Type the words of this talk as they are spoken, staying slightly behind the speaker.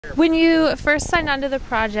When you first signed on to the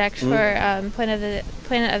project for Planet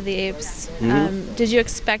of the Apes, did you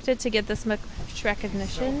expect it to get this much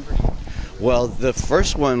recognition? Well, the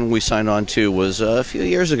first one we signed on to was a few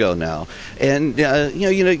years ago now, and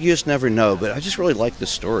you just never know. But I just really liked the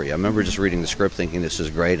story. I remember just reading the script, thinking this is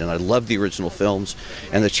great, and I loved the original films,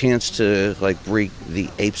 and the chance to bring the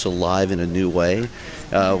apes alive in a new way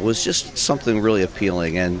was just something really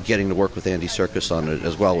appealing. And getting to work with Andy Serkis on it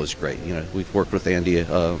as well was great. We've worked with Andy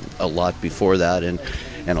a lot before that, and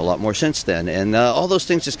a lot more since then, and all those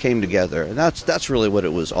things just came together, and that's really what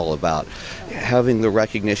it was all about. Having the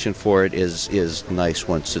recognition for it is nice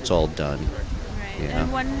once it's all done. Right. Yeah.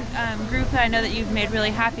 And one group that I know that you've made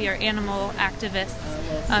really happy are animal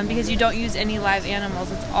activists, because you don't use any live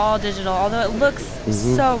animals. It's all digital, although it looks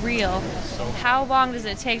so real. How long does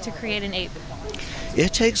it take to create an ape?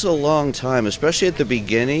 It takes a long time, especially at the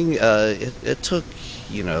beginning. It took,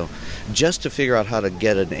 just to figure out how to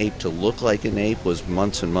get an ape to look like an ape was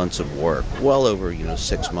months and months of work, well over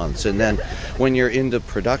 6 months. And then when you're into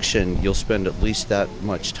production, you'll spend at least that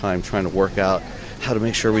much time trying to work out how to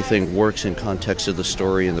make sure everything works in context of the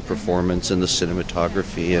story and the performance and the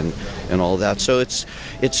cinematography and all that. So it's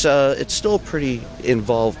still a pretty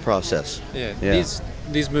involved process. Yeah.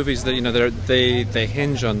 These movies that they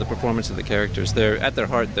hinge on the performance of the characters. They're at their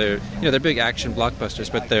heart they're big action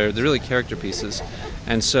blockbusters, but they're really character pieces.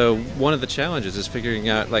 And so one of the challenges is figuring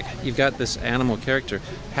out, you've got this animal character,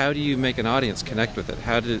 how do you make an audience connect with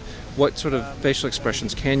it? What sort of facial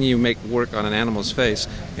expressions can you make work on an animal's face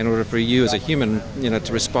in order for you as a human,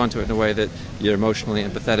 to respond to it in a way that you're emotionally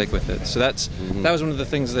empathetic with it? So that was one of the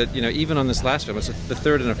things that, even on this last film, it's the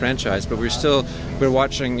third in a franchise, but we're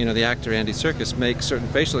watching, the actor Andy Serkis make certain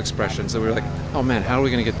facial expressions that we were like, oh man, how are we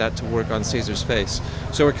going to get that to work on Caesar's face?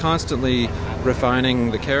 So we're constantly refining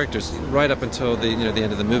the characters right up until the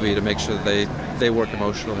end of the movie to make sure that they work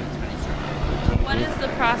emotionally. What is the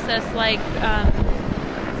process like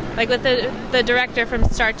with the director from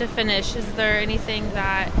start to finish? Is there anything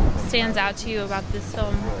that stands out to you about this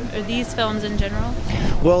film or these films in general?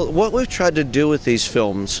 Well, what we've tried to do with these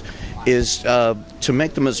films is to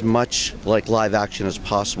make them as much like live action as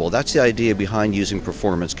possible. That's the idea behind using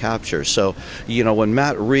performance capture. So, when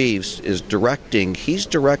Matt Reeves is directing, he's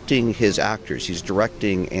directing his actors. He's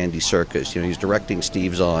directing Andy Serkis. He's directing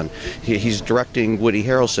Steve Zahn. He's directing Woody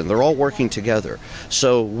Harrelson. They're all working together.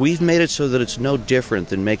 So we've made it so that it's no different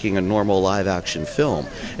than making a normal live action film.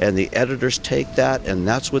 And the editors take that, and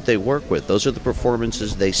that's what they work with. Those are the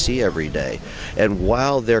performances they see every day. And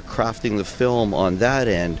while they're crafting the film on that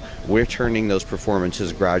end, we're turning those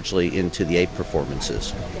performances gradually into the ape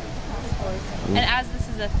performances. And as this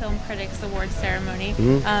is a Film Critics Awards ceremony,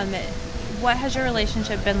 what has your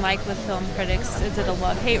relationship been like with film critics? Is it a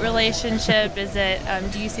love-hate relationship? Is it?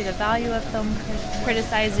 Do you see the value of film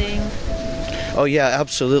criticizing? Oh yeah,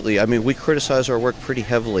 absolutely. I mean, we criticize our work pretty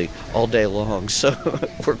heavily all day long, so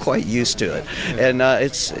we're quite used to it. And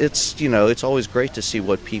it's always great to see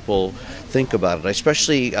what people think about it. I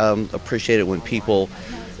especially appreciate it when people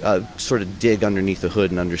sort of dig underneath the hood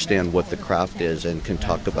and understand what the craft is and can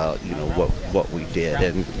talk about what we did.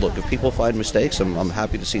 And look, if people find mistakes, I'm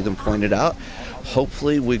happy to see them pointed out.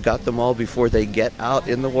 Hopefully we got them all before they get out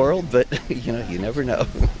in the world, but you never know.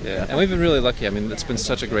 Yeah, and we've been really lucky. I mean, it's been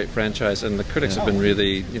such a great franchise, and the critics have been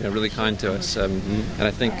really really kind to us. And I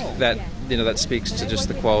think that that speaks to just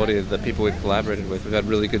the quality of the people we've collaborated with. We've had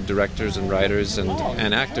really good directors and writers and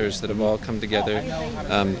actors that have all come together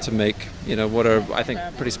to make what are, I think,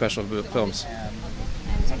 pretty special films.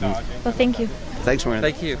 Well, thank you. Thanks, Marina.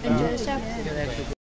 Thank you. Enjoy the show.